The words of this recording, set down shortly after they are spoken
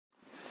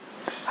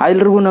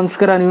ಎಲ್ರಿಗೂ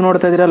ನಮಸ್ಕಾರ. ನೀವು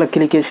ನೋಡ್ತಾ ಇದ್ದೀರಾ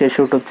ಲಕ್ಕೇಶ್ ಯಶ್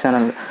ಯೂಟ್ಯೂಬ್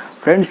ಚಾನಲ್.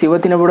 ಫ್ರೆಂಡ್ಸ್,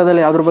 ಇವತ್ತಿನ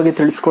ವಿಡಿಯೋದಲ್ಲಿ ಯಾವ್ದ್ರ ಬಗ್ಗೆ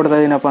ತಿಳಿಸ್ಕೊಡ್ತಾ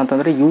ಇದ್ದೀನಪ್ಪ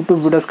ಅಂತಂದರೆ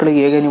ಯೂಟ್ಯೂಬ್ ವಿಡಿಯೋಸ್ಗಳಿಗೆ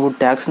ಹೇಗೆ ನೀವು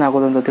ಟ್ಯಾಕ್ಸ್ನ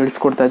ಹಾಕೋದು ಅಂತ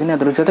ತಿಳಿಸ್ಕೊಡ್ತಾ ಇದ್ದೀನಿ.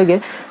 ಅದ್ರ ಜೊತೆಗೆ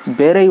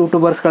ಬೇರೆ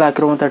ಯೂಟ್ಯೂಬರ್ಸ್ಗಳು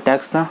ಹಾಕಿರುವಂಥ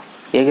ಟ್ಯಾಕ್ಸ್ನ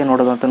ಹೇಗೆ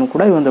ನೋಡೋದು ಅಂತಲೂ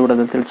ಕೂಡ ಈ ಒಂದು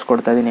ವಿಡಿಯೋದಲ್ಲಿ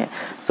ತಿಳಿಸ್ಕೊಡ್ತಾ ಇದ್ದೀನಿ.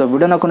 ಸೊ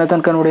ವಿಡಿಯೋನ ಕೊನೆ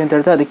ತನಕ ನೋಡಿ ಅಂತ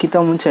ಹೇಳ್ತಾ,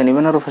 ಅದಕ್ಕಿಂತ ಮುಂಚೆ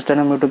ನೀವೇನಾದ್ರು ಫಸ್ಟ್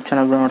ಟೈಮ್ ಯೂಟ್ಯೂಬ್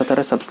ಚಾನಲ್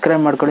ನೋಡ್ತಾರೆ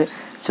ಸಬ್ಸ್ಕ್ರೈಬ್ ಮಾಡ್ಕೊಳ್ಳಿ.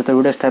 ಜೊತೆ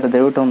ವಿಡಿಯೋ ಇಷ್ಟ ಆದರೆ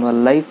ದಯವಿಟ್ಟು ಒಂದು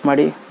ಲೈಕ್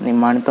ಮಾಡಿ,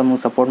 ನಿಮ್ಮ ಅಣ್ಣ ತಮ್ಮ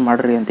ಸಪೋರ್ಟ್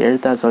ಮಾಡಿರಿ ಅಂತ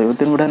ಹೇಳ್ತಾ, ಸೊ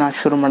ಇವತ್ತಿನ ವಿಡಿಯೋನ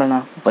ಶುರು ಮಾಡೋಣ.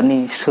 ಬನ್ನಿ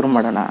ಶುರು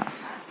ಮಾಡೋಣ.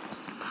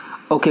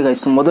 ಓಕೆ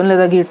ಗೈಸ್,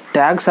 ಮೊದಲನೇದಾಗಿ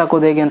ಟ್ಯಾಗ್ಸ್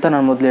ಹಾಕೋದು ಹೇಗೆ ಅಂತ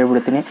ನಾನು ಮೊದಲು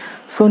ಹೇಳ್ಬಿಡ್ತೀನಿ.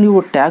 ಸೊ ನೀವು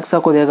ಟ್ಯಾಗ್ಸ್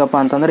ಹಾಕೋದು ಹೇಗಪ್ಪ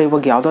ಅಂತಂದರೆ,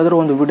 ಇವಾಗ ಯಾವುದಾದ್ರೂ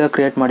ಒಂದು ವಿಡಿಯೋ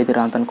ಕ್ರಿಯೇಟ್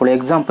ಮಾಡಿದ್ದೀರಾ ಅಂತ ಅಂದ್ಕೊಳ್ಳಿ.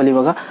 ಎಕ್ಸಾಂಪಲ್,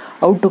 ಇವಾಗ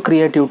how to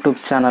create YouTube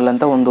channel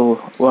ಅಂತ ಒಂದು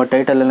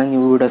ಟೈಟಲಲ್ಲಿ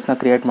ನೀವು ವೀಡಿಯೋಸ್ನ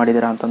ಕ್ರಿಯೇಟ್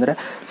ಮಾಡಿದ್ದೀರಾ ಅಂತಂದರೆ,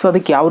 ಸೊ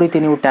ಅದಕ್ಕೆ ಯಾವ ರೀತಿ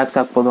ನೀವು ಟ್ಯಾಗ್ಸ್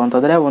ಹಾಕ್ಬೋದು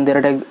ಅಂತಂದರೆ,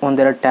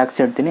 ಒಂದೆರಡು ಟ್ಯಾಗ್ಸ್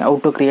ಹೇಳ್ತೀನಿ. How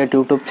to create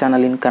YouTube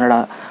channel in Kannada,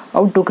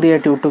 how to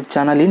create YouTube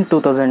channel ಇನ್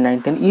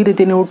 2019, ಈ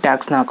ರೀತಿ ನೀವು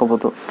ಟ್ಯಾಗ್ಸ್ನ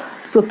ಹಾಕೋಬೋದು.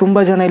 ಸೊ ತುಂಬ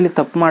ಜನ ಇಲ್ಲಿ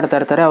ತಪ್ಪು ಮಾಡ್ತಾ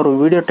ಇರ್ತಾರೆ. ಅವರು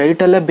ವೀಡಿಯೋ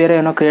ಟೈಟಲ್ಲೇ ಬೇರೆ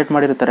ಏನೋ ಕ್ರಿಯೇಟ್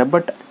ಮಾಡಿರ್ತಾರೆ,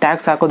 ಬಟ್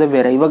ಟ್ಯಾಗ್ಸ್ ಹಾಕೋದೇ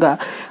ಬೇರೆ. ಇವಾಗ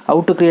how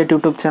to create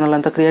YouTube channel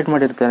ಅಂತ ಕ್ರಿಯೇಟ್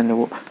ಮಾಡಿರ್ತಾರೆ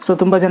ನೀವು. ಸೊ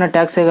ತುಂಬ ಜನ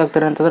ಟ್ಯಾಗ್ಸ್ ಹೇಗೆ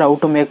ಹಾಕ್ತಾರೆ ಅಂತಂದರೆ, how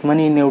to make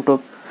money in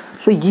YouTube,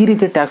 so ಈ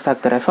ರೀತಿ ಟ್ಯಾಗ್ಸ್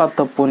ಹಾಕ್ತಾರೆ. ಸೊ ಅದು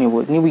ತಪ್ಪು.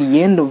 ನೀವು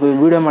ಏನು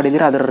ವೀಡಿಯೋ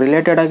ಮಾಡಿದ್ದೀರಾ ಅದರ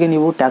ರಿಲೇಟೆಡಾಗಿ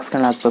ನೀವು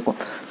ಟ್ಯಾಗ್ಸ್ಗಳನ್ನ ಹಾಕಬೇಕು.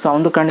 ಸೊ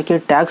ಒಂದು ಕಾರಣಕ್ಕೆ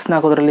ಟ್ಯಾಗ್ಸ್ನ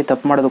ಹಾಕೋದ್ರಲ್ಲಿ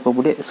ತಪ್ಪು ಮಾಡೋದಕ್ಕೆ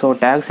ಹೋಗ್ಬಿಡಿ. ಸೊ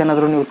ಟ್ಯಾಗ್ಸ್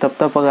ಏನಾದರೂ ನೀವು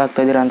ತಪ್ಪಾಗಿ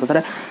ಹಾಕ್ತಾಯಿದ್ದೀರಾ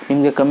ಅಂತಂದರೆ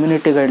ನಿಮಗೆ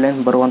ಕಮ್ಯುನಿಟಿ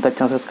ಗೈಡ್ಲೈನ್ ಬರುವಂಥ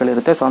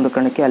ಚಾನ್ಸಸ್ಗಳಿರುತ್ತೆ. ಸೊ ಒಂದು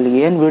ಕಾರಣಕ್ಕೆ ಅಲ್ಲಿ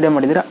ಏನು ವೀಡಿಯೋ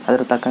ಮಾಡಿದ್ದೀರಾ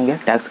ಅದ್ರ ತಕ್ಕಂಗೆ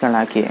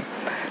ಟ್ಯಾಗ್ಸ್ಗಳನ್ನ ಹಾಕಿ.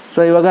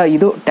 ಸೊ ಇವಾಗ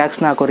ಇದು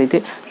ಟ್ಯಾಗ್ಸ್ನ ಹಾಕೋ ರೀತಿ.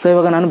 ಸೊ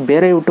ಇವಾಗ ನಾನು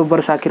ಬೇರೆ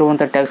ಯೂಟ್ಯೂಬರ್ಸ್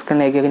ಹಾಕಿರುವಂಥ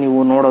ಟ್ಯಾಗ್ಸ್ಗಳನ್ನ ಹೇಗೆ ನೀವು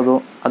ನೋಡೋದು,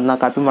 ಅದನ್ನ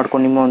ಕಾಪಿ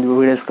ಮಾಡ್ಕೊಂಡು ನಿಮ್ಮ ಒಂದು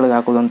ವೀಡಿಯೋಸ್ಗಳಿಗೆ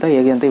ಹಾಕೋದು ಅಂತ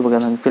ಹೇಗೆ ಅಂತ ಇವಾಗ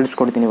ನಾನು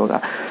ತಿಳಿಸ್ಕೊಡ್ತೀನಿ ಇವಾಗ.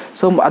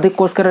 ಸೊ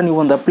ಅದಕ್ಕೋಸ್ಕರ ನೀವು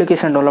ಒಂದು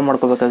ಅಪ್ಲಿಕೇಶನ್ ಡೌನ್ಲೋಡ್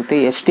ಮಾಡ್ಕೋಬೇಕಾಗುತ್ತೆ,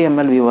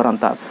 HTML ವ್ಯೂವರ್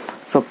ಅಂತ.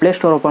 ಸೊ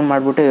ಪ್ಲೇಸ್ಟೋರ್ ಓಪನ್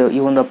ಮಾಡಿಬಿಟ್ಟು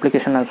ಈ ಒಂದು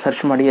ಅಪ್ಲಿಕೇಶನ್ನ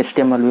ಸರ್ಚ್ ಮಾಡಿ,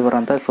 HTML ವ್ಯೂವರ್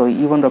ಅಂತ. ಸೊ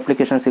ಈ ಒಂದು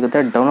ಅಪ್ಲಿಕೇಶನ್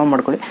ಸಿಗುತ್ತೆ, ಡೌನ್ಲೋಡ್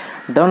ಮಾಡ್ಕೊಳ್ಳಿ.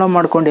 ಡೌನ್ಲೋಡ್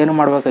ಮಾಡ್ಕೊಂಡು ಏನು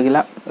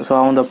ಮಾಡಬೇಕಾಗಿಲ್ಲ. ಸೊ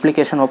ಆ ಒಂದು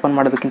ಅಪ್ಲಿಕೇಶನ್ ಓಪನ್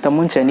ಮಾಡೋದಕ್ಕಿಂತ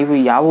ಮುಂಚೆ ನೀವು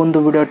ಯಾವ ಒಂದು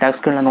ವೀಡಿಯೋ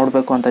ಟ್ಯಾಗ್ಸ್ಗಳನ್ನ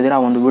ನೋಡಬೇಕು ಅಂತ ಇದ್ದೀರಾ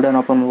ಆ ಒಂದು ವೀಡಿಯೋನ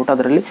ಓಪನ್ ಮಾಡಿಬಿಟ್ಟು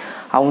ಅದರಲ್ಲಿ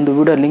ಆ ಒಂದು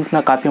ವೀಡಿಯೋ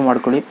ಲಿಂಕ್ನ ಕಾಪಿ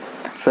ಮಾಡ್ಕೊಳ್ಳಿ.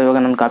 ಸೊ ಇವಾಗ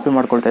ನಾನು ಕಾಪಿ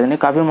ಮಾಡ್ಕೊಳ್ತಾ ಇದ್ದೀನಿ.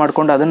 ಕಾಪಿ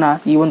ಮಾಡ್ಕೊಂಡು ಅದನ್ನು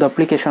ಈ ಒಂದು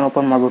ಅಪ್ಲಿಕೇಶನ್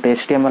ಓಪನ್ ಮಾಡಿಬಿಟ್ಟು,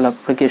 HTML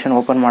ಅಪ್ಲಿಕೇಶನ್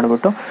ಓಪನ್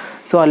ಮಾಡಿಬಿಟ್ಟು,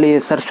 ಸೊ ಅಲ್ಲಿ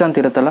ಸರ್ಚ್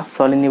ಅಂತ ಇರುತ್ತಲ್ಲ, ಸೊ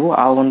ಅಲ್ಲಿ ನೀವು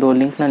ಆ ಒಂದು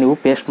ಲಿಂಕ್ನ ನೀವು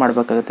ಪೇಸ್ಟ್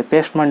ಮಾಡಬೇಕಾಗುತ್ತೆ.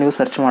 ಪೇಸ್ಟ್ ಮಾಡಿ ನೀವು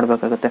ಸರ್ಚ್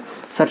ಮಾಡಬೇಕಾಗುತ್ತೆ.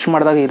 ಸರ್ಚ್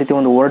ಮಾಡಿದಾಗ ಈ ರೀತಿ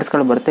ಒಂದು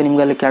ವರ್ಡ್ಸ್ಗಳು ಬರುತ್ತೆ.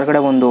 ನಿಮಗೆ ಅಲ್ಲಿ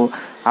ಕೆಳಗಡೆ ಒಂದು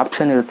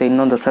ಆಪ್ಷನ್ ಇರುತ್ತೆ,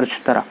 ಇನ್ನೊಂದು ಸರ್ಚ್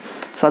ಥರ.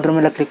 ಸೊ ಅದ್ರ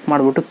ಮೇಲೆ ಕ್ಲಿಕ್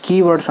ಮಾಡಿಬಿಟ್ಟು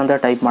ಕೀವರ್ಡ್ಸ್ ಅಂತ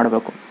ಟೈಪ್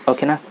ಮಾಡಬೇಕು.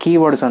 ಓಕೆನಾ,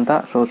 ಕೀವರ್ಡ್ಸ್ ಅಂತ.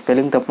 ಸೊ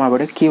ಸ್ಪೆಲ್ಲಿಂಗ್ ತಪ್ಪು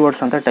ಮಾಡಬೇಡಿ,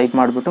 ಕೀವರ್ಡ್ಸ್ ಅಂತ ಟೈಪ್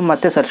ಮಾಡಿಬಿಟ್ಟು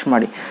ಮತ್ತೆ ಸರ್ಚ್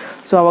ಮಾಡಿ.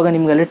 ಸೊ ಆವಾಗ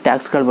ನಿಮಗೆ ಅಲ್ಲಿ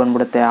ಟ್ಯಾಗ್ಸ್ಗಳು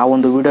ಬಂದುಬಿಡುತ್ತೆ. ಆ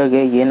ಒಂದು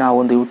ವೀಡಿಯೋಗೆ ಏನು ಆ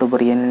ಒಂದು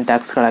ಯೂಟ್ಯೂಬರ್ ಏನೇನು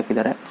ಟ್ಯಾಗ್ಸ್ಗಳು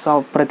ಹಾಕಿದ್ದಾರೆ, ಸೊ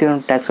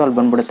ಪ್ರತಿಯೊಂದು ಟ್ಯಾಗ್ಸು ಅಲ್ಲಿ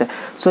ಬಂದುಬಿಡುತ್ತೆ.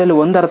 ಸೊ ಇಲ್ಲಿ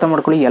ಒಂದು ಅರ್ಥ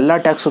ಮಾಡ್ಕೊಳ್ಳಿ, ಎಲ್ಲ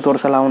ಟ್ಯಾಗ್ಸು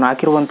ತೋರಿಸಲ್ಲ. ಅವ್ನು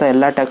ಹಾಕಿರುವಂಥ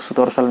ಎಲ್ಲ ಟ್ಯಾಗ್ಸು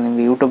ತೋರಿಸಲ್ಲ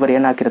ನಿಮಗೆ. ಯೂಟ್ಯೂಬರ್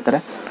ಏನು ಹಾಕಿರ್ತಾರೆ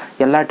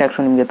ಎಲ್ಲ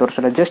ಟ್ಯಾಗ್ಸು ನಿಮಗೆ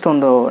ತೋರಿಸಲ್ಲ. ಜಸ್ಟ್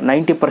ಒಂದು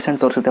 90%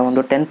 ತೋರಿಸುತ್ತೆ,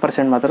 ಒಂದು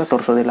 10% ಮಾತ್ರ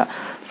ತೋರಿಸೋದಿಲ್ಲ.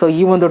 ಸೊ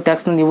ಈ ಒಂದು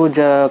ಟ್ಯಾಗ್ಸ್ನ ನೀವು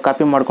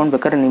ಕಾಪಿ ಮಾಡ್ಕೊಂಡು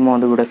ಬೇಕಾದ್ರೆ ನಿಮ್ಮ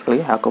ಒಂದು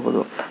ವೀಡಿಯೋಸ್ಗಳಿಗೆ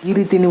ಹಾಕೋಬೋದು. ಈ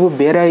ರೀತಿ ನೀವು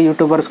ಬೇರೆ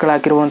ಯೂಟ್ಯೂಬರ್ಸ್ಗಳು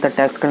ಹಾಕಿರುವಂಥ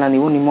ಟ್ಯಾಗ್ಸ್ಗಳನ್ನ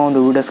ನೀವು ನಿಮ್ಮ ಒಂದು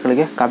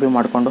ವೀಡಿಯೋಸ್ಗಳಿಗೆ ಕಾಪಿ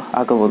ಮಾಡ್ಕೊಂಡು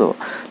ಹಾಕೋಬೋದು.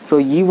 ಸೊ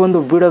ಈ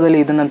ಒಂದು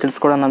ವೀಡಿಯೋದಲ್ಲಿ ಇದನ್ನು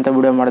ತಿಳಿಸ್ಕೊಡೋಣ ಅಂತ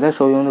ವೀಡಿಯೋ ಮಾಡಿದೆ.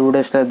 ಸೊ ಈ ಒಂದು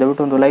ವೀಡಿಯೋ ಇಷ್ಟ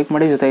ದಯವಿಟ್ಟು ಒಂದು ಲೈಕ್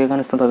ಮಾಡಿ, ಜೊತೆಗೆ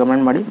ಅನಿಸ್ತಂತ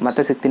ಕಮೆಂಟ್ ಮಾಡಿ.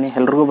 ಮತ್ತೆ ಸಿಗ್ತೀನಿ.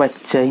 ಎಲ್ರಿಗೂ ಬಾಯ್.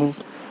 ಜೈ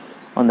ಹಿಂದ್,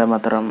 ಒಂದೇ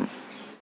ಮಾತರಂ.